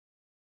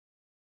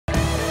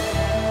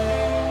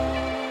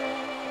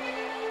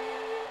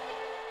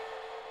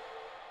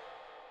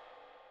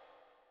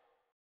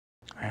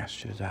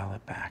asked you to dial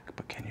it back,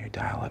 but can you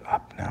dial it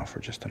up now for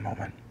just a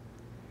moment?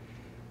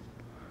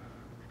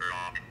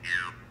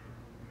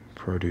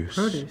 Produce.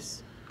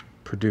 Produce.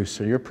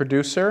 Producer. You're a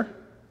producer?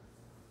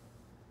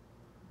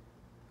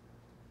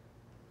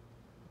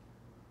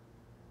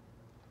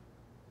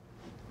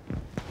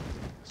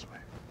 This way.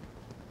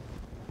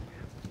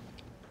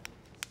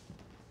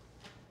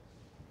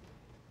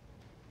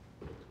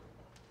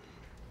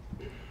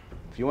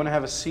 If you want to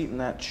have a seat in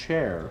that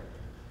chair,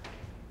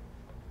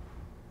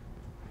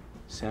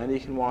 Sandy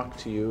can walk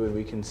to you and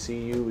we can see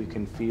you, we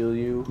can feel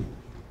you.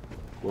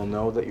 We'll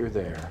know that you're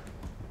there.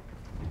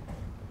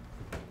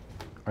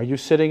 Are you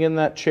sitting in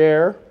that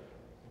chair?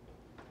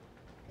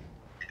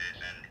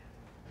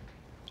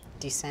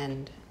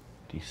 Descend.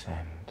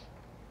 Descend.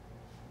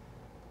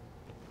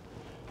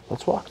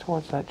 Let's walk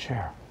towards that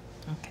chair.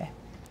 Okay.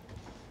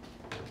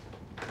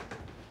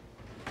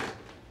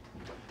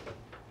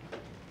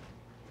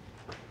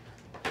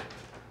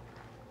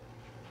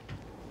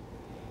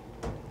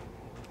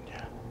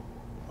 Yeah.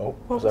 Oh,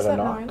 What was that a that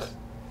knock? noise?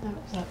 That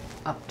was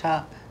up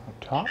top. Up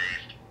top?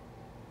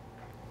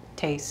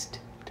 Taste.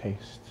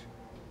 Taste.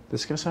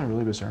 This is gonna sound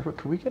really bizarre, but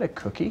could we get a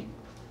cookie?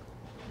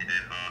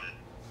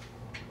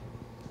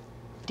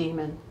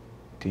 Demon.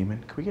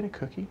 Demon, could we get a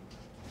cookie?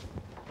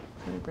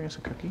 Can you bring us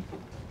a cookie?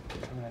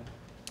 Come in.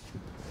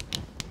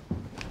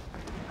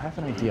 I have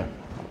an idea.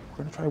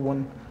 We're gonna try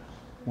one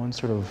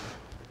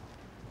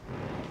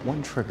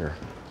trigger.